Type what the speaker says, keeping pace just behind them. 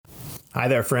Hi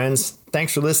there, friends.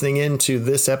 Thanks for listening in to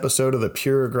this episode of the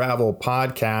Pure Gravel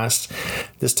podcast.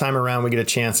 This time around, we get a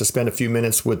chance to spend a few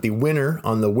minutes with the winner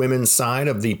on the women's side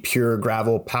of the Pure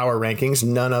Gravel Power Rankings,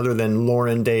 none other than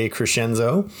Lauren de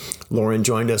Crescenzo. Lauren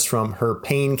joined us from her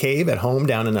pain cave at home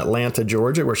down in Atlanta,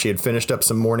 Georgia, where she had finished up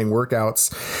some morning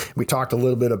workouts. We talked a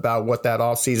little bit about what that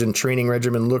off-season training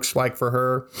regimen looks like for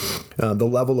her, the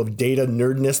level of data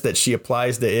nerdness that she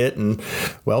applies to it, and,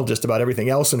 well, just about everything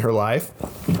else in her life.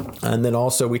 And then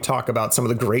also we talk about some of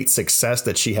the great success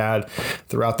that she had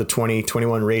throughout the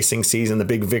 2021 racing season, the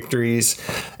big victories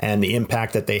and the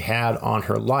impact that they had on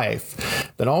her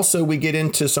life. Then also we get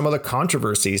into some of the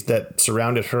controversies that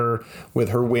surrounded her with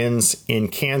her wins in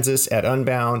Kansas at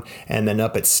Unbound and then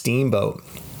up at Steamboat.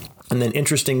 And then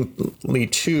interestingly,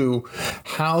 too,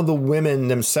 how the women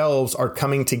themselves are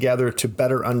coming together to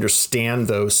better understand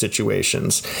those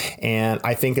situations. And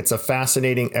I think it's a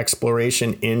fascinating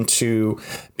exploration into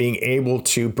being able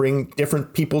to bring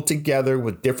different people together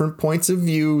with different points of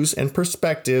views and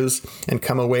perspectives and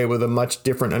come away with a much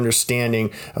different understanding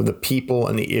of the people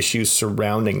and the issues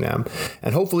surrounding them.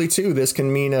 And hopefully, too, this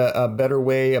can mean a better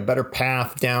way, a better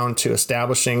path down to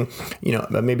establishing,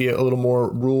 maybe a little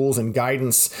more rules and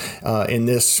guidance in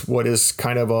this, what is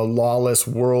kind of a lawless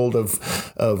world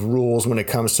of rules when it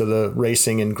comes to the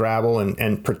racing and gravel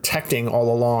and protecting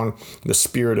all along the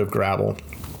spirit of gravel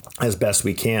as best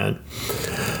we can.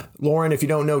 Lauren, if you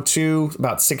don't know too,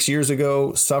 about 6 years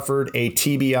ago, suffered a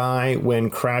TBI when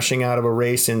crashing out of a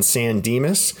race in San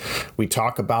Dimas. We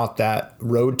talk about that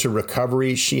road to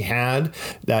recovery she had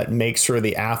that makes her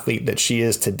the athlete that she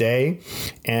is today,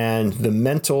 and the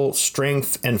mental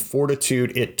strength and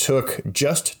fortitude it took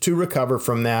just to recover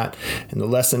from that, and the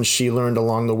lessons she learned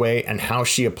along the way and how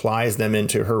she applies them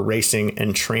into her racing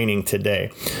and training today.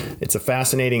 It's a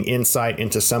fascinating insight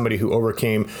into somebody who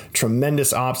overcame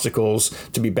tremendous obstacles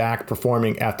to be back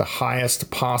performing at the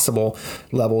highest possible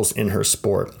levels in her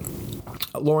sport.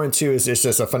 Lauren, too, is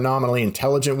just a phenomenally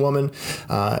intelligent woman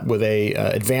with a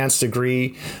advanced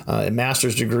degree, a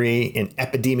master's degree in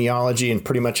epidemiology, and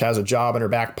pretty much has a job in her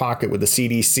back pocket with the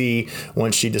CDC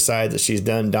once she decides that she's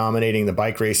done dominating the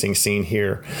bike racing scene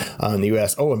here in the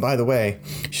U.S. Oh, and by the way,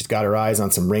 she's got her eyes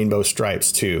on some rainbow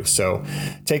stripes, too. So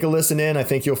take a listen in. I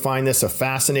think you'll find this a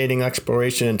fascinating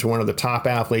exploration into one of the top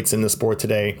athletes in the sport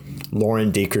today,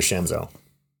 Lauren de Crescenzo.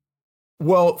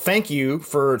 Well, thank you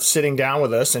for sitting down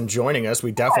with us and joining us.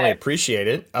 We definitely appreciate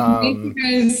it. Thank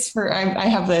you guys for, I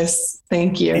have this.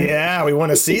 Thank you. Yeah, we want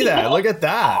to see that. Look at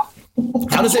that.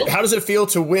 How does it feel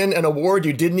to win an award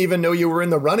you didn't even know you were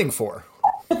in the running for?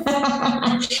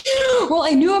 Well,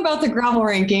 I knew about the gravel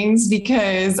rankings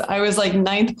because I was like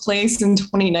 9th place in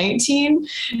 2019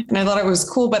 and I thought it was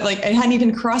cool, but it hadn't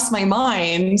even crossed my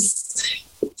mind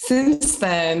since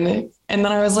then. And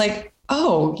then I was like,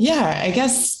 oh yeah, I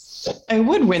guess I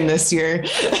would win this year.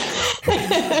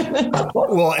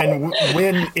 Well, and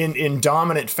win in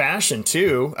dominant fashion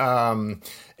too.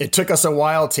 It took us a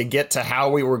while to get to how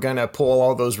we were going to pull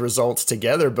all those results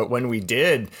together. But when we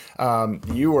did,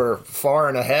 you were far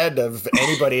and ahead of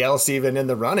anybody else even in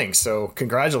the running. So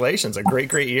congratulations. A great,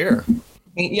 great year.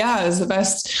 Yeah, it was the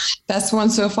best one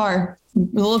so far. A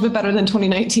little bit better than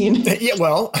 2019. Yeah,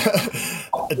 well,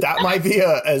 that might be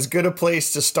as good a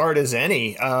place to start as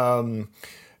any.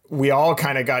 We all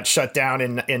kind of got shut down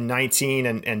in 19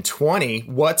 and 20.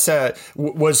 What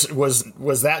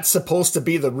was that supposed to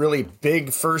be the really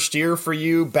big first year for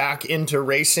you back into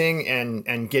racing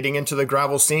and getting into the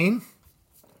gravel scene?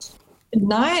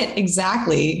 Not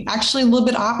exactly. Actually, a little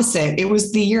bit opposite. It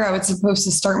was the year I was supposed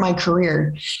to start my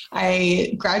career.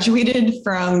 I graduated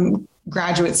from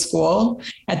graduate school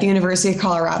at the University of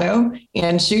Colorado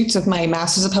and shoots with my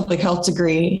master's of public health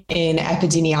degree in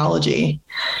epidemiology.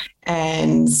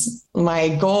 And my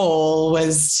goal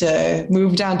was to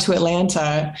move down to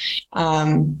Atlanta.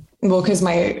 Because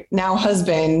my now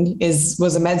husband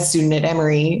was a med student at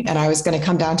Emory, and I was going to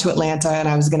come down to Atlanta and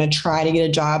I was going to try to get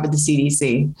a job at the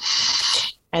CDC.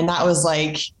 And that was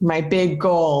my big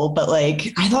goal. But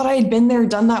I thought I had been there,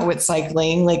 done that with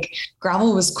cycling.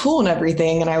 Gravel was cool and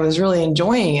everything, and I was really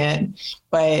enjoying it.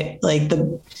 But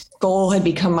the goal had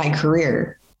become my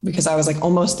career because I was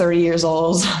almost 30 years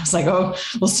old. I was oh,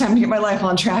 well, it's time to get my life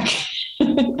on track.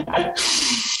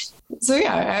 So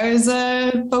yeah, I was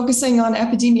focusing on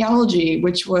epidemiology,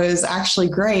 which was actually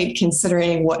great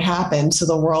considering what happened to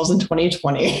the world in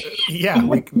 2020. Yeah,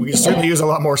 we certainly use a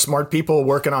lot more smart people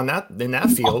working on that in that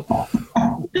field.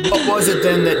 What was it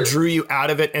then that drew you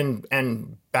out of it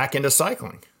and back into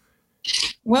cycling?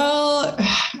 Well,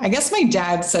 I guess my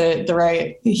dad said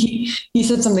it he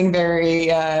said something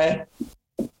very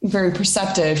very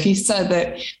perceptive. He said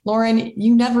that, Lauren,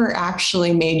 you never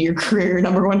actually made your career your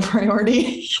number one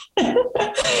priority.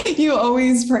 You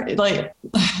always like,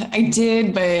 I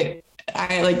did, but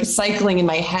I like cycling in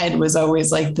my head was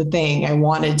always like the thing I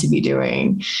wanted to be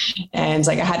doing. And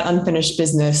like I had unfinished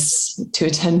business to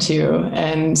attend to.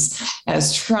 And I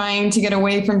was trying to get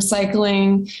away from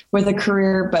cycling with a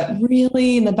career, but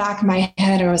really in the back of my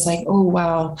head, I was like, oh,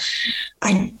 wow,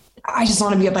 I just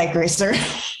want to be a bike racer.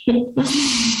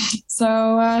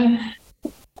 So,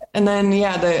 and then,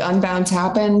 yeah, the Unbound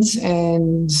happened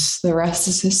and the rest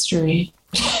is history.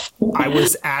 I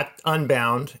was at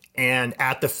Unbound and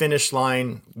at the finish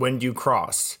line when you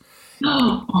cross.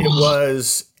 It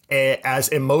was as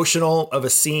emotional of a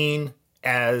scene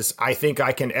as I think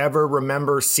I can ever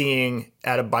remember seeing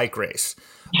at a bike race.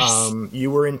 Yes. You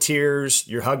were in tears.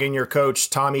 You're hugging your coach,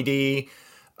 Tommy D.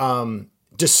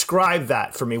 Describe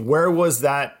that for me. Where was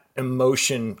that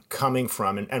emotion coming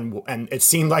from? And it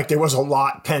seemed like there was a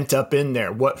lot pent up in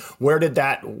there.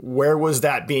 Where was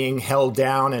that being held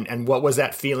down? And what was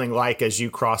that feeling like as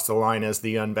you crossed the line as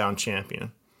the Unbound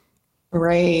champion?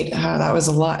 Right. That was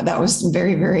a lot. That was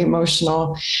very, very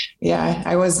emotional. Yeah.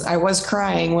 I was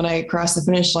crying when I crossed the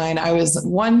finish line. I was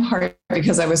one part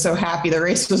because I was so happy the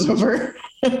race was over.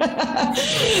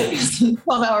 12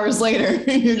 hours later,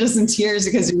 you're just in tears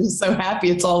because you're just so happy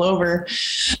it's all over.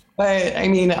 But I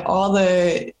mean, all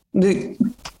the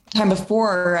time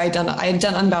before I had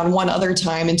done Unbound one other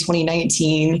time in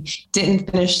 2019,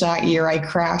 didn't finish that year. I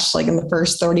crashed like in the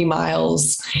first 30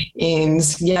 miles in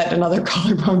yet another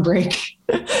collarbone break.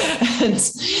 And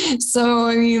so,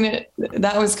 I mean,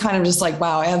 that was kind of just like,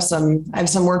 wow, I have some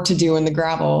work to do in the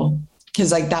gravel.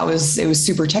 Cause like it was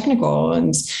super technical.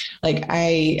 And like,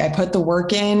 I put the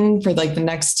work in for like the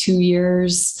next 2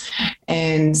 years,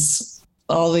 and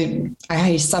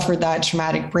I suffered that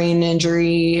traumatic brain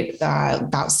injury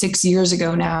about 6 years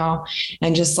ago now.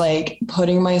 And just like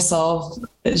putting myself,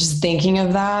 just thinking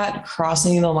of that,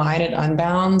 crossing the line at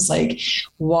Unbounds, like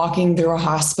walking through a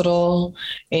hospital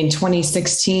in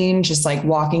 2016, just like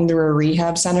walking through a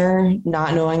rehab center,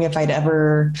 not knowing if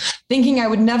thinking I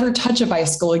would never touch a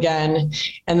bicycle again.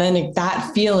 And then like,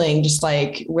 that feeling, just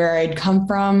like where I'd come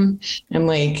from and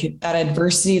like that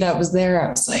adversity that was there, I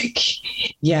was like,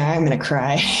 yeah, I'm going to cry.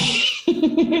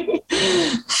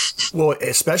 Well,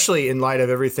 especially in light of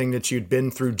everything that you'd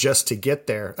been through just to get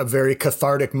there, a very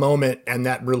cathartic moment, and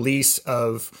that release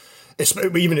of,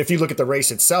 even if you look at the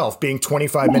race itself, being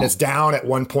 25 minutes down at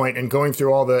one point and going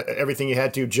through everything you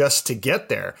had to just to get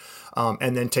there,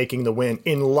 and then taking the win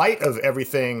in light of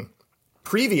everything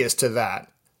previous to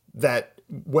that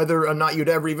whether or not you'd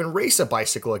ever even race a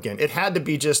bicycle again, it had to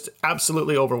be just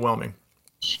absolutely overwhelming.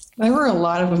 There were a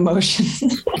lot of emotions,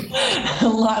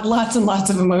 lots and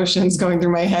lots of emotions going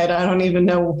through my head. I don't even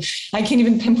know. I can't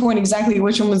even pinpoint exactly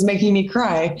which one was making me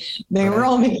cry. They were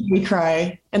all making me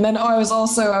cry. And then, I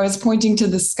was pointing to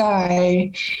the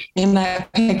sky in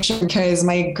that picture because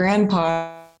my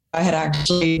grandpa had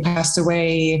actually passed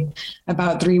away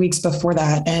about 3 weeks before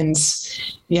that. And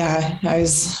yeah, I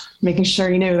was making sure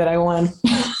he knew that I won.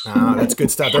 That's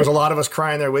good stuff. There was a lot of us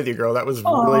crying there with you, girl. That was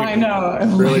I know.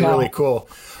 Really cool.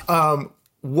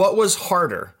 What was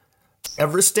harder,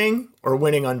 Everesting or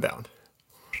winning Unbound?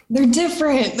 They're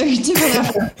different.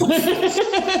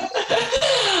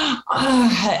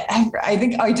 I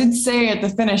think I did say at the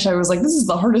finish, I was like, this is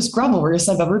the hardest gravel race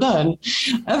I've ever done.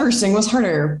 Everesting was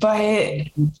harder, but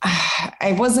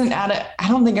I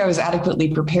don't think I was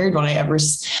adequately prepared when I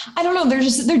don't know.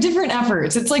 They're different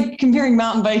efforts. It's like comparing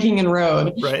mountain biking and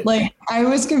road. Right. Like I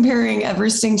was comparing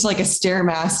Everesting to like a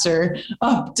Stairmaster,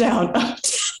 up, down, up,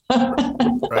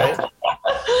 down. Right.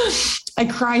 I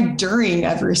cried during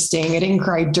Everesting. I didn't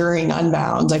cry during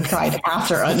Unbound. I cried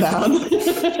after Unbound.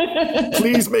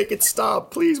 Please make it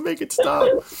stop. Please make it stop.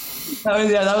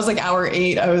 That was like hour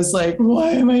 8. I was like, why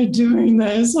am I doing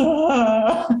this?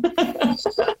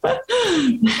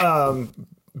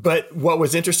 But what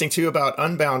was interesting too about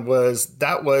Unbound was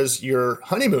that was your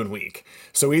honeymoon week.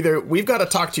 So either we've got to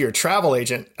talk to your travel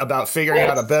agent about figuring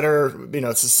out a better,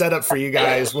 setup for you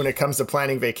guys when it comes to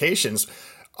planning vacations.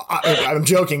 I'm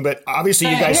joking, but obviously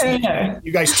you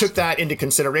guys took that into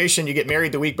consideration. You get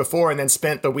married the week before and then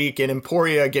spent the week in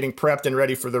Emporia getting prepped and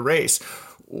ready for the race.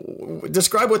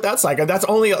 Describe what that's like. That's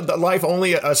only the life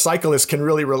only a cyclist can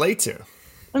really relate to.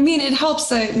 I mean, it helps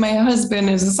that my husband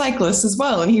is a cyclist as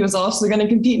well, and he was also going to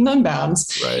compete in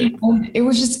Unbounds. Right. It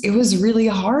was really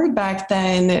hard back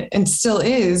then, and still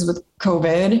is with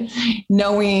COVID,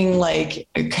 knowing like,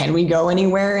 can we go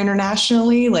anywhere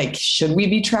internationally? Like, should we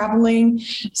be traveling?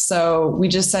 So we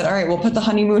just said, all right, we'll put the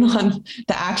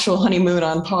actual honeymoon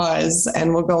on pause,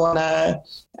 and we'll go on a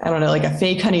I don't know, like a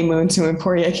fake honeymoon to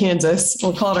Emporia, Kansas.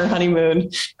 We'll call it our honeymoon.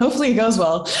 Hopefully it goes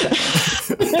well.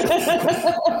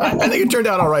 I think it turned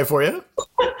out all right for you.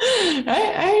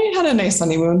 I had a nice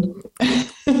honeymoon.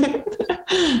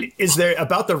 Is there,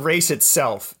 about the race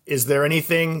itself, is there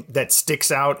anything that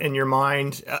sticks out in your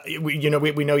mind? We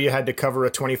know you had to cover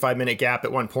a 25-minute gap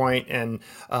at one point and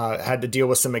had to deal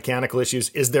with some mechanical issues.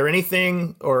 Is there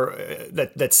anything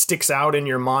that sticks out in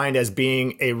your mind as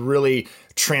being a really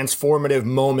transformative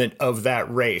moment of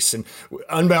that race? And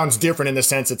Unbound's different in the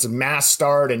sense it's a mass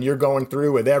start and you're going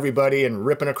through with everybody and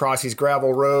ripping across these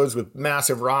gravel roads with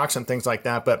massive rocks and things like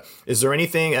that. But is there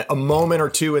anything, a moment or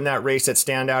two in that race that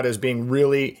stand out as being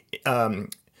really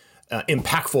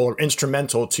impactful or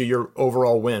instrumental to your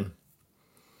overall win?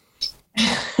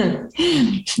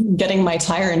 Getting my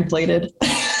tire inflated.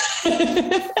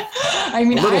 I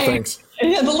mean, little things.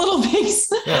 Yeah, the little things.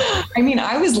 Yeah. I mean,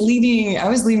 I was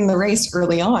leading the race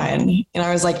early on, and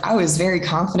I was very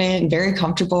confident and very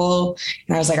comfortable.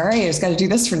 And I was like, all right, I just got to do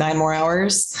this for 9 more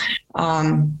hours.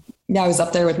 Yeah, I was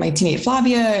up there with my teammate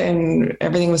Flavia and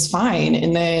everything was fine.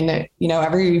 And then,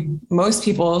 most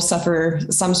people suffer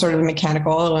some sort of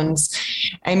mechanical elements.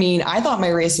 I mean, I thought my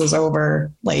race was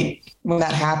over. Like when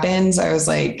that happens, I was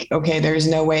like, okay, there's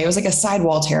no way. It was like a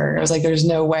sidewall tear. I was like, there's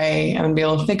no way I'm gonna be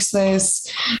able to fix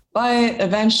this. But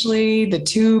eventually the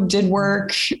tube did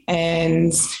work,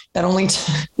 and that only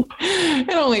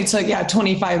took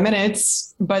 25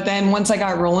 minutes. But then once I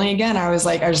got rolling again, I was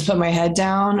like, I just put my head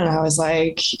down and I was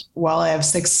like, well, I have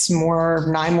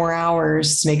 9 more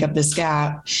hours to make up this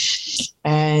gap.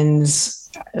 And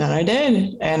then I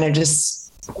did, and I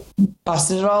just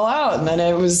busted it all out. And then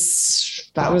that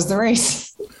was the race.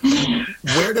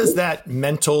 Where does that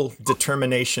mental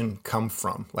determination come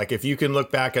from? Like, if you can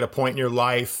look back at a point in your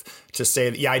life to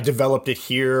say, yeah, I developed it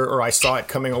here, or I saw it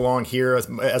coming along here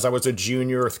as I was a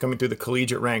junior or coming through the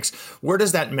collegiate ranks, where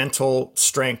does that mental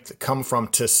strength come from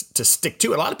to stick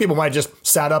to it? A lot of people might have just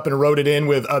sat up and wrote it in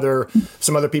with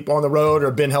some other people on the road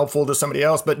or been helpful to somebody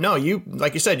else. But no, you,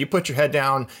 like you said, you put your head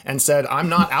down and said, I'm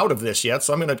not out of this yet,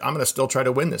 so I'm gonna still try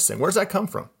to win this thing. Where's that come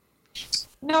from?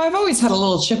 No, I've always had a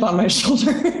little chip on my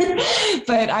shoulder,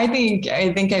 but I think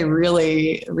I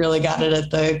really, really got it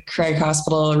at the Craig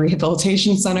Hospital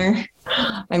Rehabilitation Center.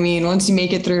 I mean, once you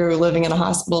make it through living in a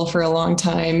hospital for a long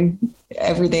time,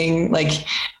 everything, like,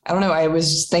 I don't know. I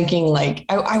was just thinking, like,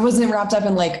 I wasn't wrapped up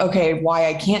in like, okay, why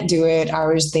I can't do it. I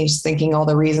was just thinking all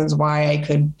the reasons why I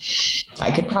could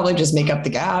probably just make up the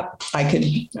gap.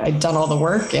 I'd done all the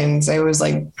work, and so it was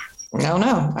like, I don't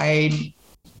know. I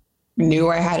knew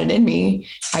I had it in me.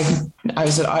 I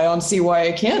said, I don't see why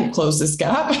I can't close this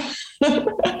gap.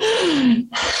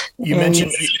 You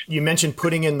mentioned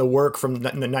putting in the work from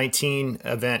the 19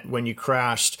 event when you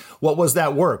crashed. What was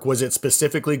that work? Was it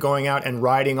specifically going out and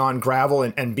riding on gravel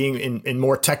and being in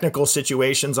more technical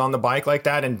situations on the bike like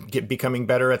that and becoming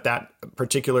better at that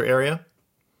particular area?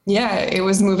 Yeah, it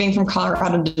was moving from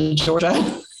Colorado to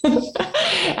Georgia.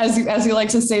 As you like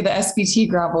to say, the SBT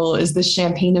gravel is the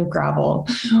champagne of gravel,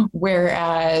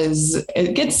 whereas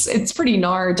it's pretty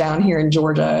gnar down here in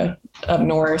Georgia up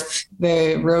north.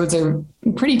 The roads are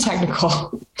pretty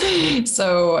technical.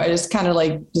 So I just kind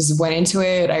of just went into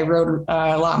it. I rode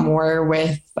a lot more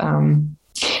with my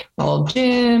old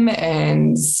gym,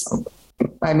 and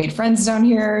I made friends down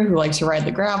here who like to ride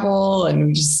the gravel, and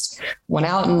we just went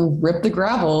out and ripped the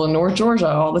gravel in North Georgia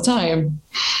all the time.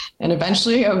 And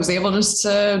eventually I was able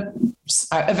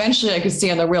eventually I could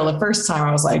stay on the wheel. The first time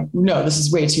I was like, no, this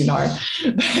is way too gnar.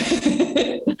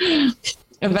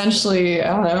 Eventually,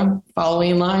 I don't know,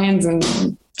 following lines and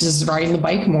just riding the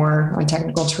bike more on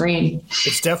technical terrain.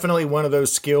 It's definitely one of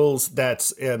those skills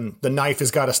that's the knife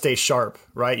has got to stay sharp,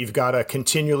 right? You've got to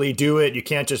continually do it. You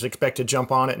can't just expect to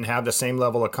jump on it and have the same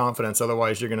level of confidence.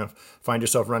 Otherwise, you're going to find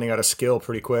yourself running out of skill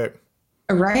pretty quick.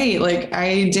 Right. Like,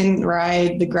 I didn't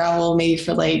ride the gravel maybe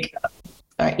for 8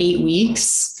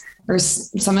 weeks or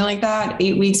something like that.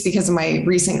 8 weeks because of my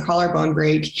recent collarbone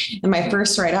break. And my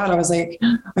first ride out, I was like,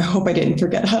 I hope I didn't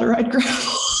forget how to ride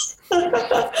gravel.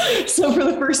 So for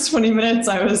the first 20 minutes,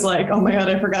 I was like, oh my God,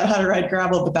 I forgot how to ride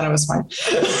gravel, but then I was fine.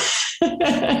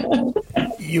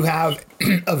 You have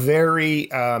a very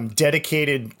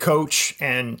dedicated coach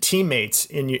and teammates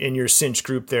in your cinch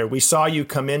group there. We saw you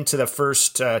come into the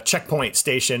first checkpoint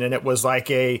station, and it was like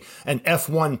an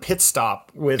F1 pit stop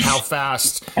with how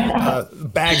fast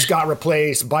bags got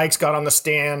replaced, bikes got on the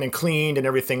stand and cleaned and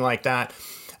everything like that.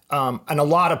 And a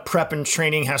lot of prep and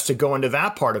training has to go into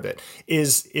that part of it.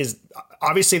 Is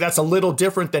obviously that's a little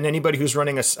different than anybody who's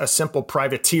running a simple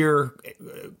privateer,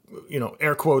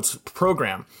 air quotes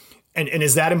program. And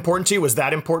is that important to you? Was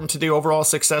that important to the overall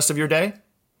success of your day?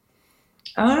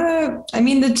 I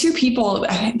mean, there were two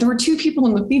people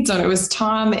in the feed zone. It was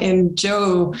Tom and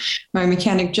Joe, my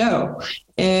mechanic Joe.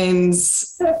 And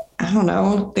I don't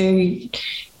know,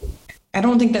 I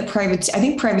don't think that I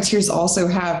think privateers also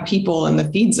have people in the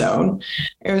feed zone.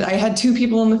 I had two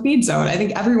people in the feed zone. I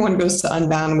think everyone goes to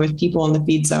Unbound with people in the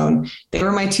feed zone. They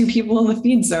were my two people in the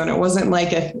feed zone. It wasn't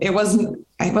like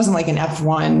like an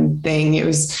F1 thing. It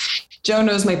was, Joe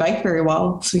knows my bike very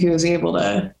well, so he was able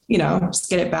to, just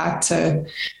get it back to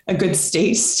a good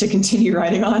state to continue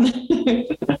riding on.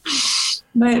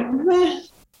 But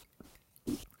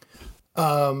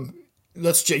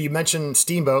you mentioned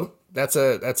Steamboat. That's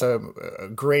a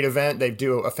great event. They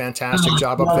do a fantastic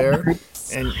job up there,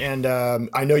 and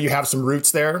I know you have some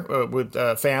roots there with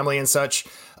family and such.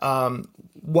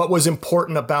 What was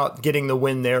important about getting the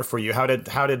win there for you? How did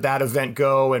that event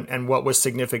go, and what was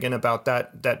significant about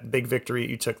that big victory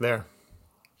you took there?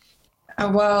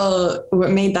 Well,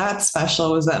 what made that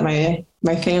special was that my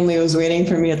family was waiting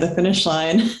for me at the finish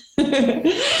line.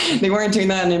 They weren't doing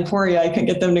that in Emporia. I couldn't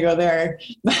get them to go there.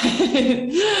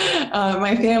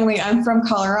 My family, I'm from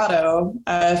Colorado,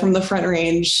 from the Front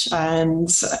Range. And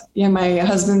my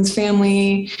husband's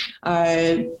family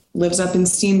lives up in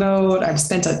Steamboat. I've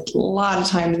spent a lot of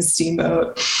time in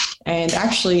Steamboat. And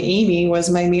actually, Amy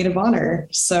was my maid of honor.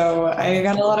 So I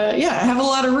got I have a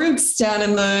lot of roots down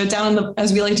in the,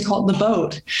 as we like to call it, the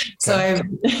boat. So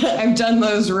I've done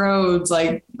those roads,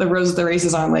 like the roads the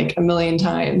races on, like a million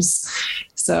times.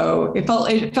 So it felt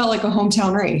like a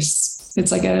hometown race.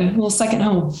 It's like a little second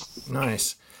home.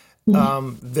 Nice.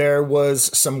 There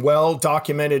was some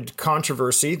well-documented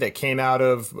controversy that came out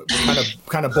of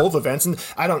kind of both events, and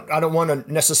I don't want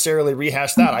to necessarily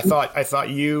rehash that. I thought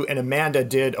you and Amanda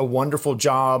did a wonderful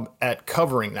job at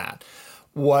covering that.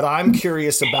 What I'm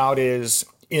curious about is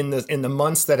in the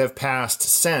months that have passed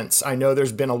since, I know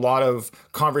there's been a lot of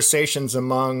conversations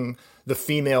among the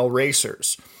female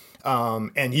racers,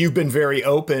 and you've been very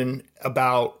open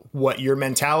about what your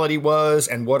mentality was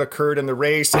and what occurred in the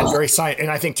race,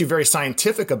 and I think too very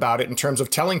scientific about it in terms of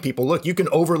telling people, look, you can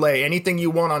overlay anything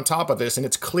you want on top of this, and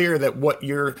it's clear that what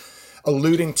you're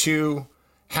alluding to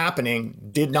happening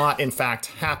did not in fact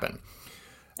happen.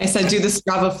 I said, do the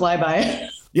Strava flyby.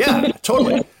 Yeah,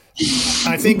 totally.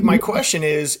 I think my question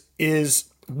is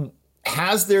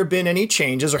has there been any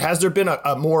changes, or has there been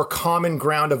a more common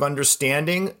ground of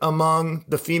understanding among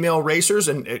the female racers?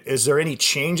 And is there any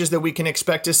changes that we can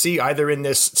expect to see either in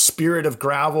this spirit of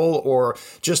gravel or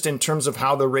just in terms of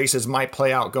how the races might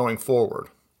play out going forward?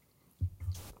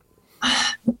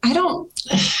 I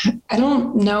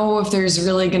don't know if there's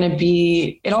really going to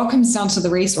be, it all comes down to the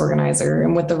race organizer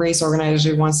and what the race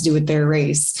organizer wants to do with their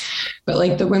race. But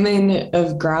like the women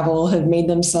of gravel have made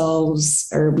themselves,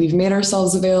 or we've made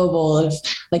ourselves available if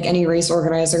like any race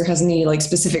organizer has any like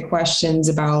specific questions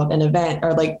about an event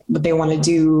or like what they want to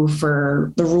do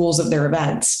for the rules of their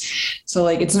events. So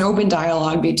like it's an open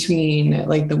dialogue between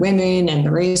like the women and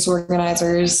the race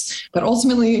organizers, but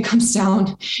ultimately it comes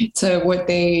down to what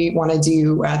they want to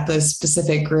do at the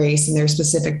specific race and their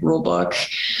specific rule book.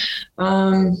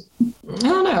 I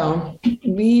don't know.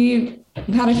 We've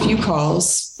had a few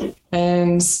calls,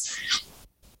 and it's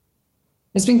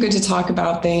been good to talk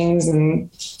about things and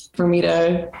for me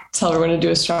to tell everyone to do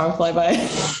a Strava flyby.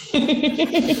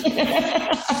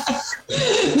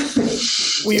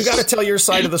 Well, you got to tell your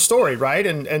side of the story, right?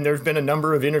 And there's been a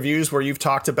number of interviews where you've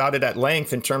talked about it at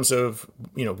length in terms of,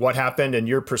 what happened and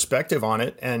your perspective on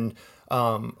it. And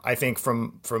I think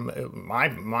from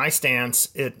my stance,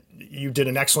 you did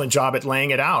an excellent job at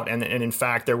laying it out. And in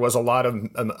fact, there was a lot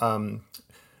of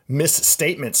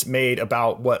misstatements made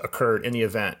about what occurred in the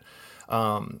event.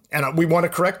 And we want to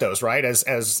correct those, right?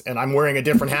 And I'm wearing a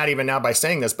different hat even now by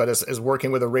saying this, but as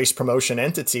working with a race promotion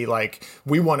entity, like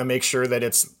we want to make sure that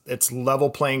it's level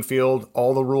playing field.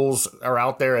 All the rules are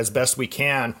out there as best we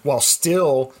can while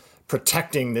still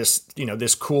protecting this,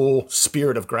 this cool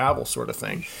spirit of gravel sort of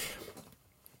thing.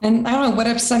 And I don't know what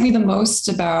upset me the most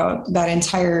about that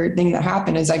entire thing that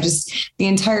happened is the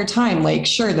entire time, like,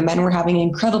 sure, the men were having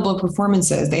incredible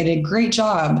performances. They did a great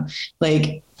job,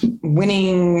 like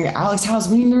winning, Alex Howes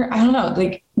winning I don't know,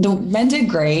 like the men did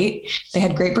great. They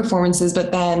had great performances,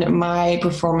 but then my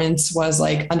performance was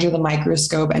like under the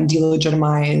microscope and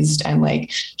delegitimized. And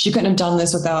like, she couldn't have done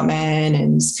this without men.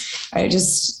 And I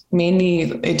just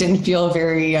it didn't feel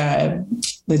very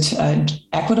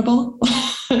equitable.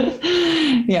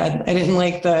 Yeah, I didn't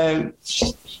like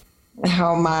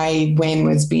how my win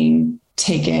was being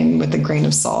taken with a grain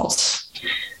of salt.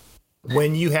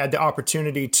 When you had the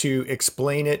opportunity to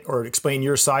explain it or explain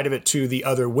your side of it to the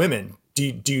other women,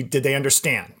 did they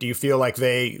understand? Do you feel like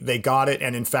they got it?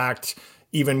 And in fact,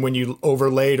 even when you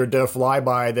overlaid or did a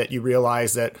flyby, that you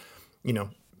realized that,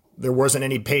 there wasn't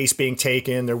any pace being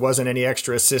taken, there wasn't any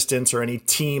extra assistance or any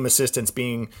team assistance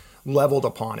being leveled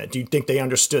upon it? Do you think they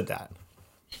understood that?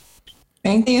 I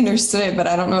think they understood it, but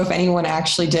I don't know if anyone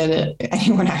actually did it.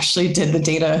 Anyone actually did the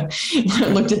data,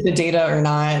 looked at the data or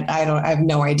not. I have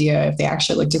no idea if they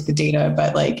actually looked at the data,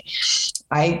 but like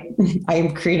I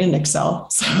created an Excel,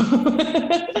 so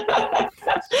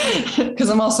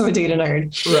because I'm also a data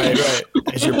nerd. Right.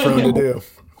 As you're prone to do.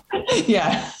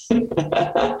 Yeah.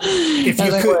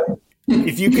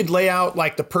 If you could lay out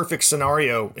like the perfect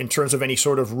scenario in terms of any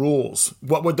sort of rules,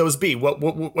 what would those be?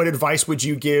 What advice would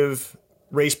you give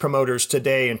race promoters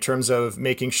today in terms of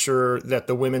making sure that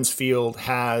the women's field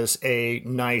has a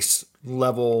nice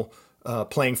level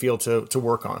playing field to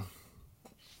work on?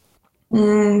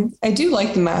 I do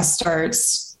like the mass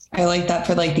starts. I like that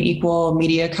for like the equal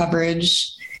media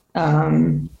coverage.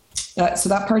 So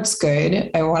that part's good.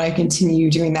 I want to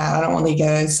continue doing that. I don't want like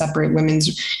a separate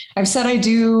women's. I said I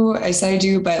do,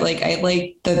 but like I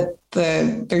like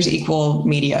there's equal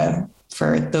media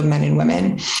for the men and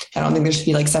women. I don't think there should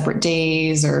be like separate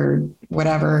days or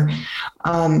whatever.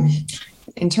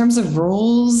 In terms of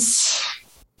rules,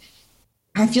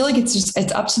 I feel like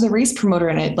it's up to the race promoter,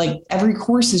 and it like every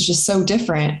course is just so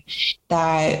different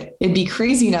that it'd be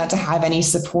crazy not to have any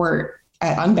support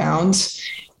at Unbound,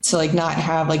 to like not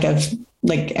have like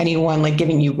anyone like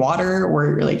giving you water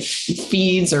or like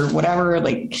feeds or whatever,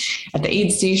 like at the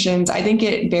aid stations. I think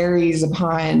it varies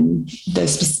upon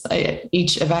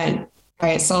each event by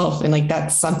itself. And like,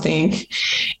 that's something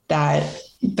that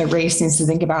the race needs to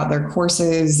think about, their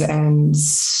courses and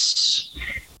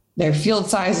their field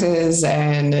sizes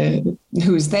and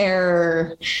who's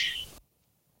there.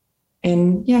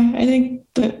 And yeah, I think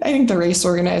the race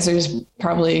organizers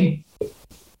probably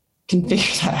can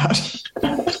figure that out.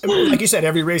 Like you said,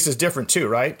 every race is different too,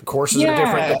 right? The courses are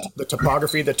different. The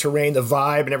topography, the terrain, the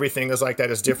vibe, and everything is like that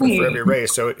is different for every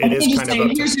race. So it is kind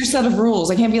of here's your set of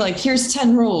rules. I can't be like, here's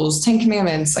 10 rules, 10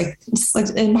 commandments. Like it's like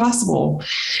impossible,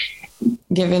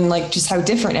 given like just how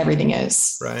different everything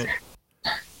is. Right.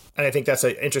 And I think that's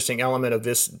an interesting element of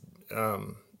this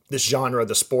this genre of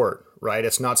the sport, right?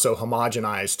 It's not so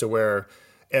homogenized to where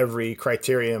every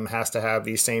criterium has to have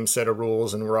the same set of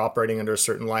rules and we're operating under a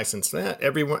certain license.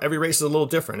 Every race is a little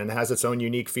different and it has its own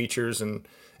unique features and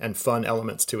fun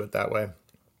elements to it that way.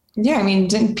 Yeah, I mean,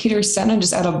 didn't Peter Senna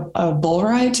just add a bull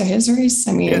ride to his race?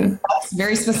 I mean, that's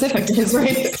very specific to his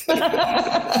race.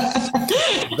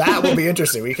 That will be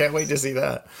interesting. We can't wait to see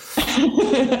that.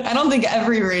 I don't think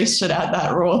every race should add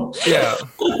that rule. Yeah.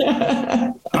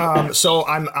 So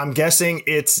I'm guessing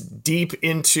it's deep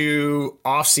into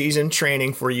off-season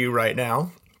training for you right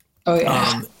now. Oh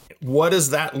yeah. What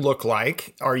does that look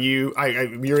like? Are you?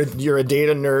 You're a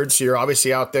data nerd, so you're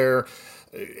obviously out there.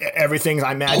 Everything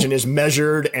I imagine is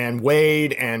measured and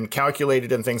weighed and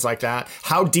calculated and things like that.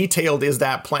 How detailed is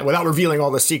that plan? Without revealing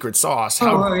all the secret sauce,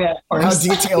 how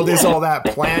detailed is all that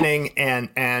planning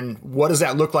and what does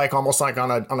that look like almost like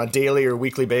on a daily or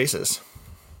weekly basis?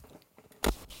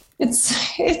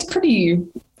 It's pretty,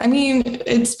 I mean,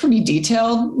 it's pretty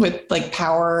detailed with like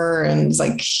power and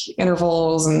like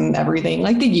intervals and everything,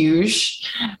 like the huge.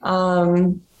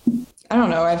 I don't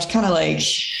know. I've kind of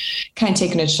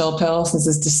taken a chill pill since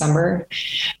it's December,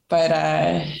 but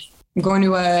I'm going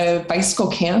to a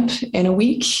bicycle camp in a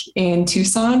week in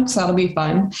Tucson. So that'll be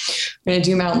fun. I'm going to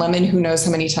do Mount Lemmon, who knows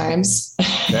how many times.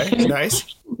 Okay,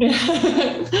 nice.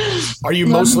 Are you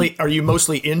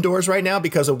mostly indoors right now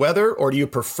because of weather, or do you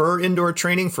prefer indoor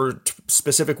training for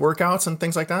specific workouts and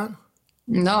things like that?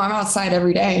 No, I'm outside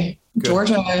every day. Good.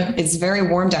 Georgia is very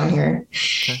warm down here.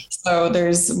 Okay. So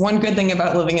there's one good thing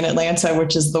about living in Atlanta,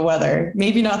 which is the weather.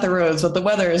 Maybe not the roads, but the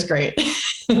weather is great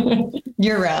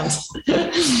year round.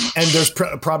 And there's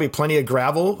probably plenty of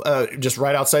gravel just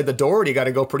right outside the door. Or do you got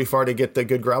to go pretty far to get the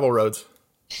good gravel roads?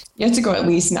 You have to go at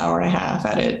least an hour and a half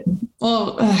at it.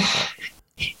 Well,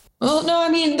 no, I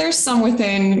mean, there's some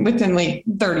within like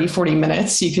 30, 40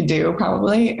 minutes you could do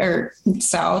probably, or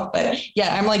south. But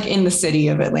yeah, I'm like in the city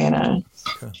of Atlanta,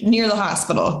 near the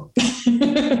hospital.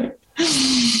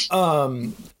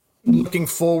 Looking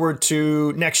forward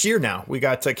to next year now. We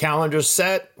got the calendar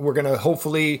set. We're going to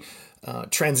hopefully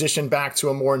transition back to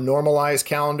a more normalized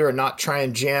calendar and not try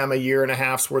and jam a year and a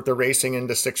half's worth of racing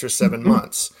into 6 or 7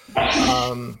 months.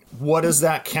 What does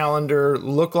that calendar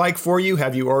look like for you?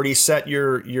 Have you already set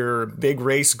your big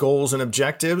race goals and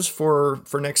objectives for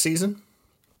next season?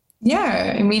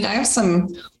 Yeah, I mean, I have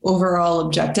some overall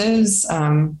objectives.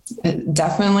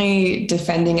 Definitely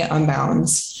defending at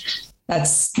Unbounds.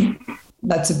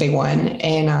 That's a big one.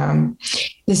 And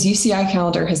this UCI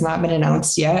calendar has not been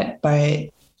announced yet, but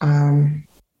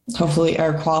hopefully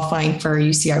our qualifying for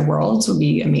UCI Worlds would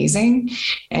be amazing,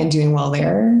 and doing well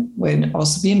there would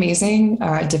also be amazing.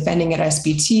 Defending at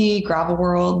SBT, Gravel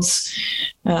Worlds.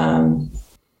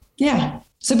 Yeah.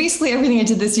 So basically everything I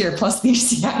did this year plus the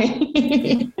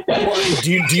UCI. Well,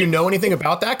 do you know anything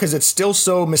about that? Because it's still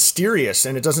so mysterious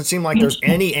and it doesn't seem like there's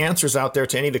any answers out there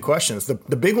to any of the questions.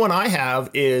 The big one I have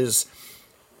is,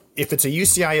 if it's a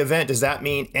UCI event, does that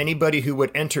mean anybody who would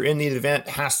enter in the event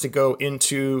has to go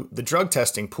into the drug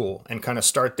testing pool and kind of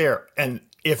start there? And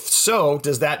if so,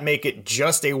 does that make it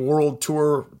just a world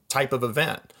tour type of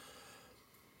event?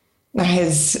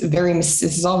 This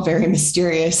is all very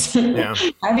mysterious. Yeah.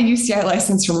 I have a UCI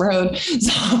license from road,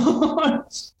 so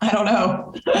I don't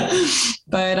know.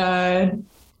 But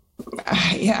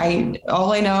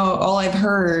all I've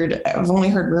heard, I've only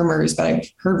heard rumors, but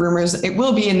I've heard rumors it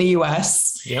will be in the US.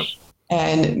 Yep.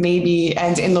 And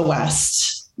in the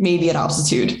West, maybe at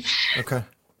altitude. Okay.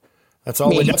 That's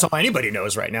all anybody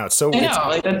knows right now. It's so,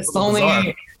 that's the only,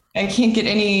 I can't get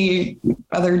any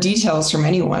other details from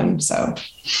anyone. So,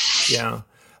 yeah.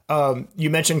 You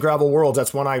mentioned Gravel Worlds.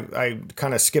 That's one I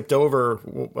kind of skipped over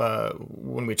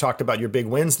when we talked about your big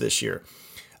wins this year.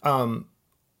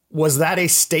 Was that a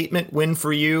statement win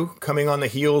for you, coming on the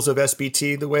heels of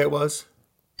SBT the way it was?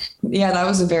 Yeah, that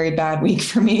was a very bad week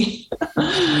for me.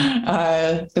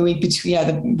 The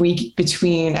week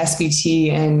between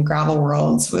SBT and Gravel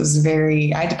Worlds was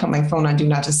I had to put my phone on do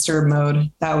not disturb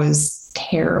mode. That was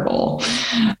terrible.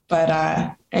 But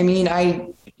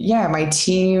my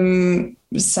team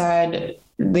said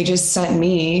they just sent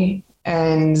me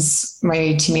and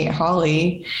my teammate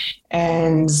Holly,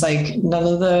 and like none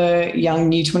of the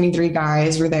young U23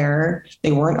 guys were there.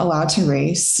 They weren't allowed to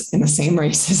race in the same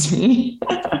race as me.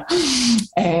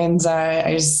 And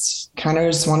I just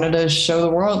wanted to show the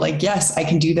world, like, yes, I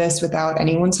can do this without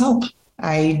anyone's help.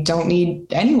 I don't need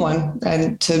anyone.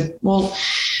 And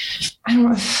I don't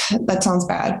know, that sounds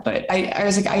bad, but I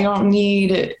was like, I don't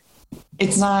need,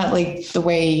 it's not like the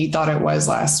way you thought it was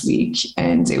last week.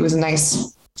 And it was a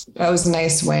nice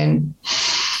win,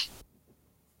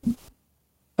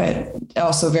 but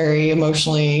also very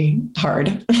emotionally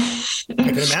hard.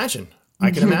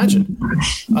 I can imagine.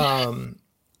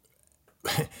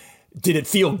 Did it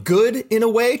feel good in a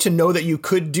way to know that you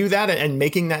could do that and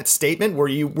making that statement? Were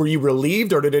you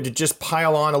relieved, or did it just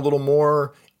pile on a little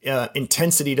more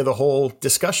intensity to the whole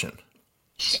discussion?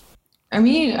 I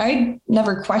mean, I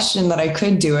never questioned that I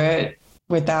could do it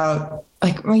without,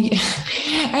 like,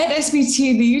 at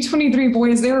SBT, the U23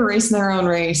 boys, they were racing their own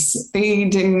race. They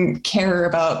didn't care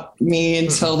about me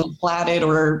until they flatted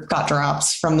or got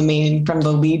drops from the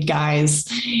lead guys.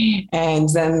 And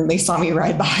then they saw me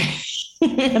ride by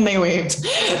and they waved.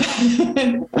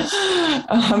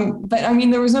 But I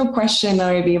mean, there was no question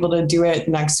that I'd be able to do it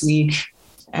next week.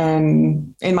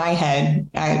 And in my head,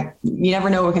 you never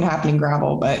know what can happen in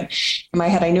gravel, but in my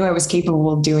head, I knew I was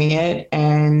capable of doing it,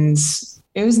 and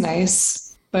it was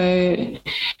nice. But it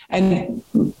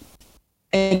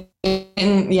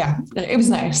was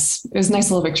nice. It was a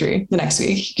nice little victory the next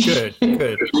week. Good.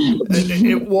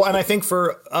 And I think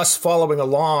for us following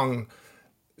along,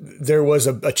 there was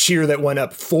a cheer that went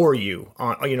up for you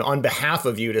on behalf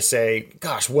of you to say,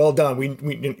 gosh, well done.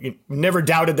 We never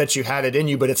doubted that you had it in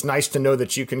you, but it's nice to know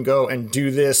that you can go and do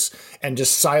this and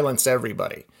just silence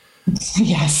everybody.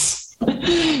 Yes.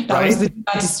 That was the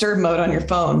not disturb mode on your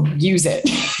phone. Use it.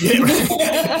 Yeah, right.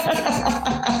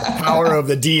 Power of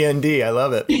the DND. I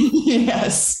love it.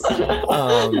 Yes.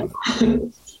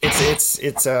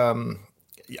 It's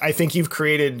I think you've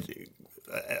created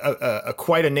a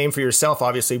quite a name for yourself,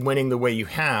 obviously winning the way you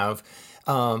have.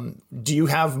 Do you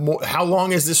have more? How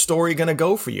long is this story going to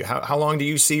go for you? How long do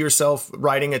you see yourself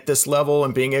riding at this level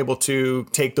and being able to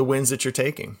take the wins that you're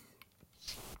taking?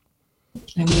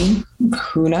 I mean,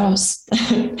 who knows?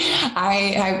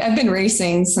 I've been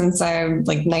racing since I'm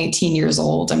like 19 years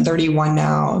old. I'm 31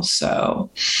 now. So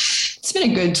it's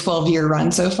been a good 12-year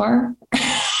run so far.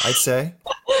 I'd say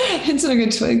it's been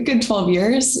a good 12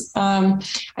 years. I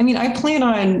mean, I plan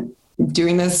on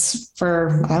doing this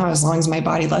for, I don't know, as long as my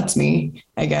body lets me,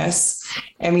 I guess.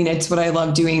 I mean, it's what I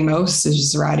love doing most, is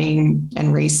just riding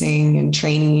and racing and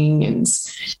training, and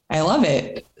I love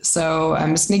it. So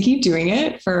I'm just going to keep doing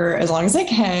it for as long as I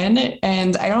can.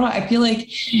 And I don't know, I feel like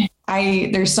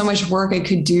there's so much work I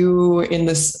could do in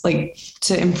this, like,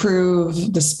 to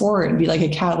improve the sport and be like a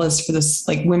catalyst for this,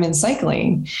 like, women's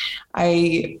cycling.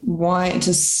 I want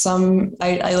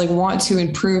to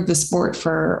improve the sport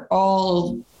for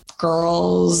all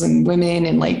girls and women,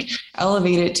 and like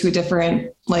elevate it to a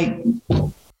different, like,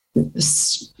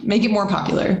 make it more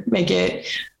popular, make it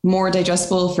more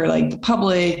digestible for like the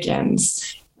public. And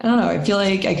I don't know, I feel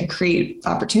like I could create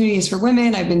opportunities for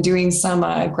women. I've been doing some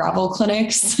gravel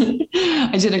clinics.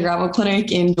 I did a gravel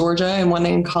clinic in Georgia and one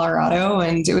in Colorado,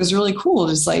 and it was really cool.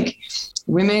 Just like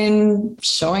women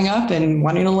showing up and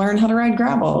wanting to learn how to ride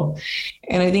gravel.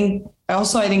 And I think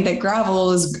that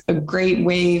gravel is a great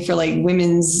way for like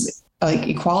women's like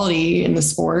equality in the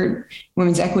sport,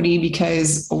 women's equity,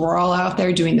 because we're all out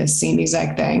there doing the same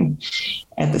exact thing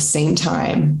at the same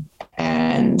time.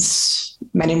 And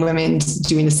men and women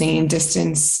doing the same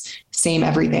distance, same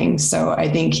everything. So I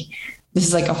think this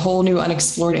is like a whole new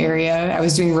unexplored area. I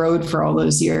was doing road for all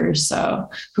those years. So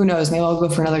who knows? Maybe I'll go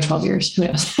for another 12 years. Who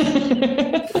knows?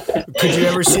 Could you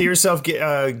ever see yourself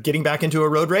getting back into a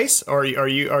road race, or are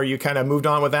you kind of moved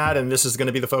on with that and this is going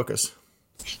to be the focus?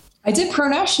 I did pro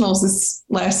nationals this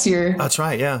last year. That's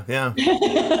right. Yeah.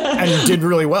 And you did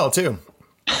really well too.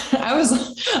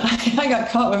 I got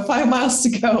caught with 5 miles to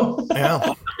go.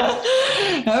 Yeah.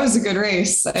 That was a good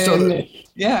race. So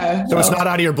it's not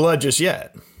out of your blood just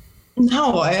yet.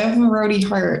 No, I have a roadie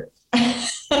heart.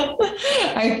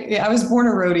 I was born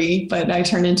a roadie, but I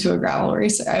turned into a gravel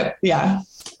racer.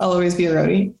 I'll always be a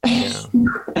roadie.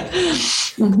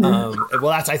 Well,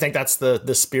 I think that's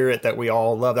the spirit that we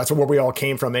all love. That's where we all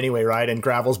came from anyway, right? And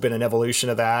gravel's been an evolution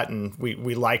of that, and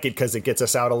we like it because it gets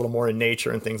us out a little more in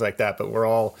nature and things like that. But we're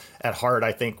all at heart,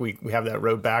 I think we have that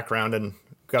road background, and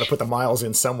got to put the miles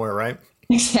in somewhere, right?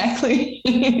 Exactly.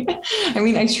 I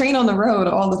mean, I train on the road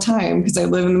all the time because I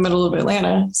live in the middle of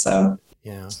Atlanta, so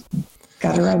yeah,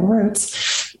 got to ride the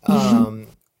roads.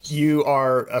 You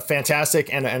are a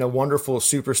fantastic and a wonderful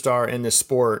superstar in this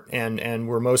sport, and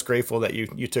we're most grateful that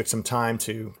you took some time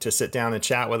to sit down and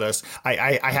chat with us.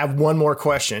 I have one more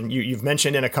question. You've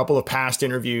mentioned in a couple of past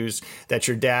interviews that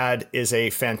your dad is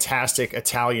a fantastic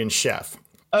Italian chef.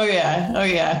 Oh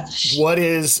yeah.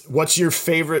 What's your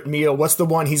favorite meal? What's the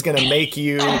one he's going to make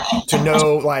you to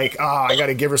know, like, I got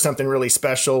to give her something really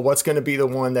special? What's going to be the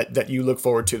one that you look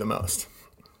forward to the most?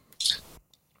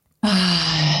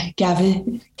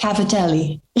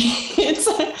 Cavatelli.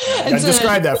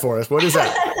 Describe that for us. What is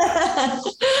that?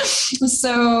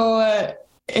 So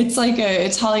it's like a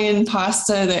Italian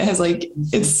pasta that has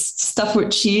it's stuffed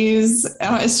with cheese.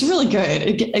 It's really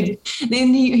good.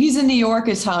 He's a New York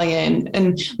Italian,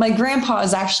 and my grandpa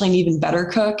is actually an even better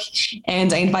cook.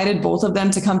 And I invited both of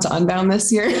them to come to Unbound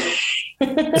this year.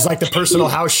 It's like the personal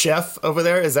house chef over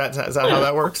there. Is that how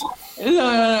that works?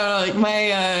 No. Like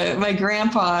my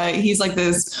grandpa, he's like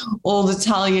this old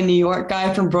Italian New York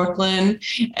guy from Brooklyn,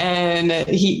 and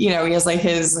he has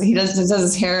he does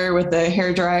his hair with the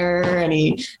hair dryer, and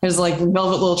he has like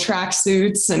velvet little track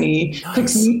suits, and he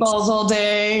cooks meatballs all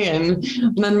day, and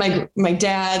then my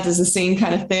dad does the same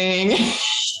kind of thing.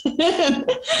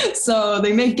 So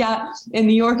they make in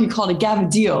New York, you call it a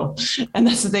gavadil, and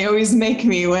that's what they always make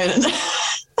me when.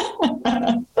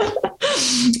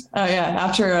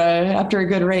 After a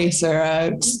good race or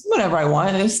whatever I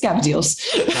want, it's gavadils.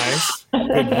 Nice,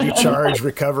 good recharge,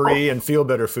 recovery, and feel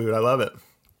better food. I love it.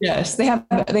 Yes, they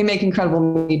make incredible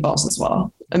meatballs as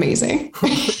well. Amazing,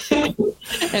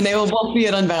 and they will both be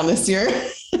at Unbound this year.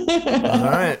 All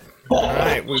right.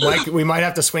 We might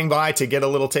have to swing by to get a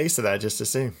little taste of that just to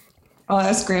see. I'll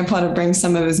ask Grandpa to bring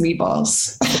some of his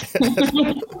meatballs.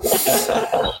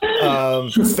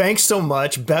 Thanks so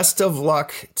much. Best of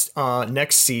luck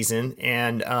next season.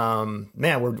 And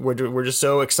man, we're just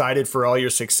so excited for all your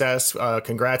success.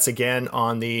 Congrats again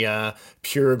on the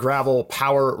Pure Gravel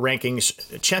Power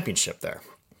Rankings Championship there.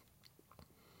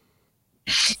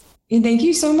 Thank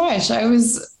you so much. I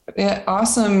was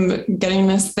awesome getting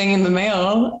this thing in the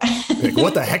mail. Like,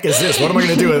 what the heck is this? What am I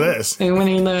going to do with this? And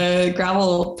winning the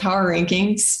gravel power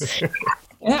rankings.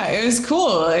 Yeah, it was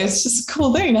cool. It's just a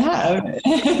cool thing to have.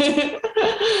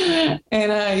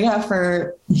 And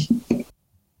for you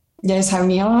guys having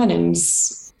me on, and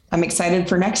I'm excited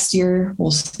for next year.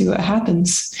 We'll see what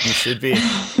happens. You should be,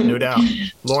 no doubt.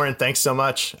 Lauren, thanks so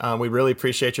much. We really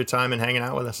appreciate your time and hanging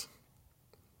out with us.